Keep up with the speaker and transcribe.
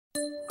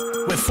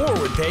With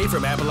Forward Pay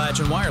from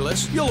Appalachian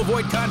Wireless, you'll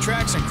avoid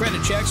contracts and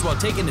credit checks while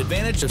taking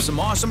advantage of some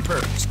awesome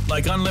perks,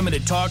 like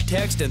unlimited talk,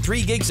 text, and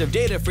 3 gigs of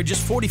data for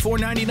just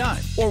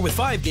 $44.99, or with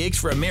 5 gigs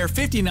for a mere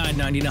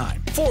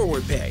 $59.99.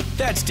 Forward Pay,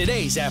 that's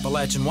today's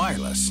Appalachian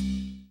Wireless.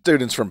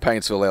 Students from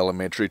Paintsville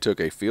Elementary took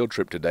a field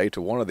trip today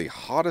to one of the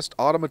hottest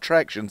autumn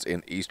attractions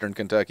in eastern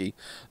Kentucky,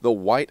 the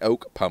White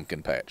Oak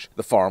Pumpkin Patch.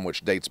 The farm,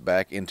 which dates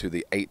back into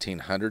the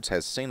 1800s,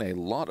 has seen a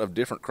lot of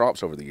different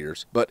crops over the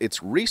years, but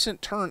its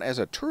recent turn as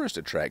a tourist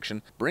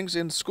attraction brings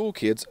in school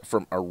kids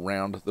from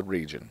around the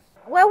region.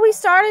 Well, we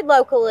started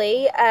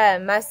locally.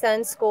 My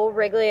son's school,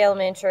 Wrigley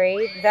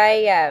Elementary,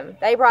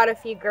 they brought a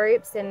few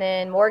groups, and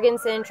then Morgan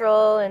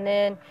Central, and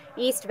then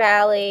East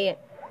Valley.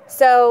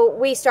 So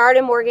we started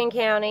in Morgan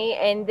County,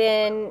 and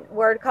then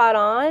word caught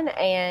on,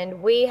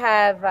 and we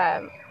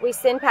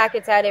send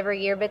packets out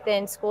every year, but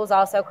then schools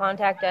also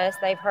contact us.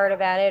 They've heard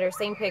about it or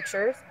seen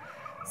pictures.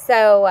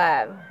 So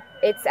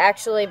it's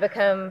actually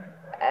become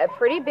a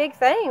pretty big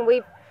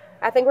thing.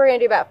 I think we're going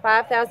to do about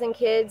 5,000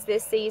 kids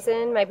this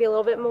season, maybe a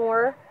little bit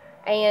more.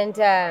 And,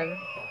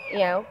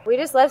 we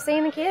just love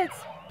seeing the kids.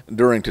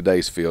 During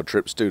today's field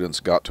trip, students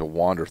got to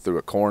wander through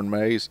a corn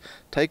maze,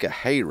 take a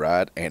hay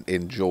ride, and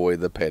enjoy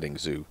the petting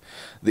zoo.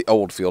 The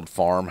Oldfield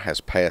farm has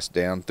passed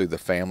down through the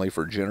family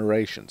for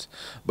generations,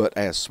 but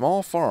as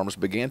small farms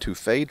began to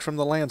fade from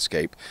the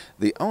landscape,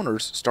 the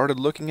owners started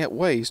looking at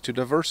ways to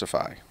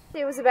diversify.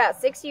 It was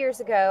about 6 years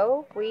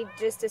ago. We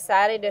just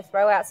decided to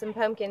throw out some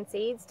pumpkin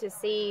seeds to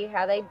see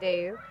how they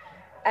do.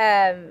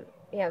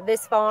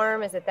 This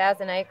farm is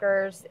 1,000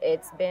 acres.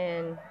 It's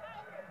been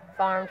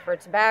farmed for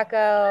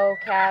tobacco,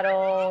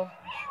 cattle,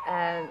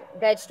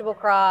 vegetable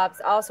crops,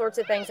 all sorts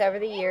of things over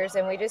the years,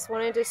 and we just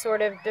wanted to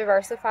sort of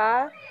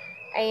diversify.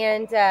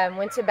 And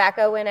when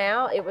tobacco went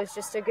out, it was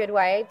just a good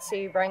way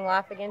to bring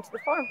life again to the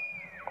farm.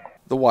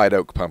 The White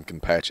Oak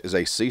Pumpkin Patch is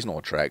a seasonal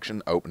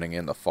attraction opening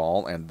in the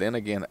fall and then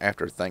again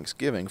after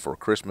Thanksgiving for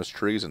Christmas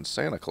trees and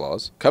Santa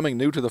Claus. Coming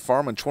new to the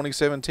farm in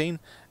 2017,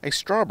 a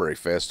strawberry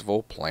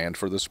festival planned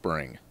for the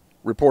spring.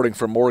 Reporting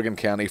from Morgan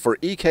County for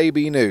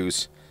EKB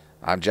News,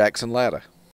 I'm Jackson Latta.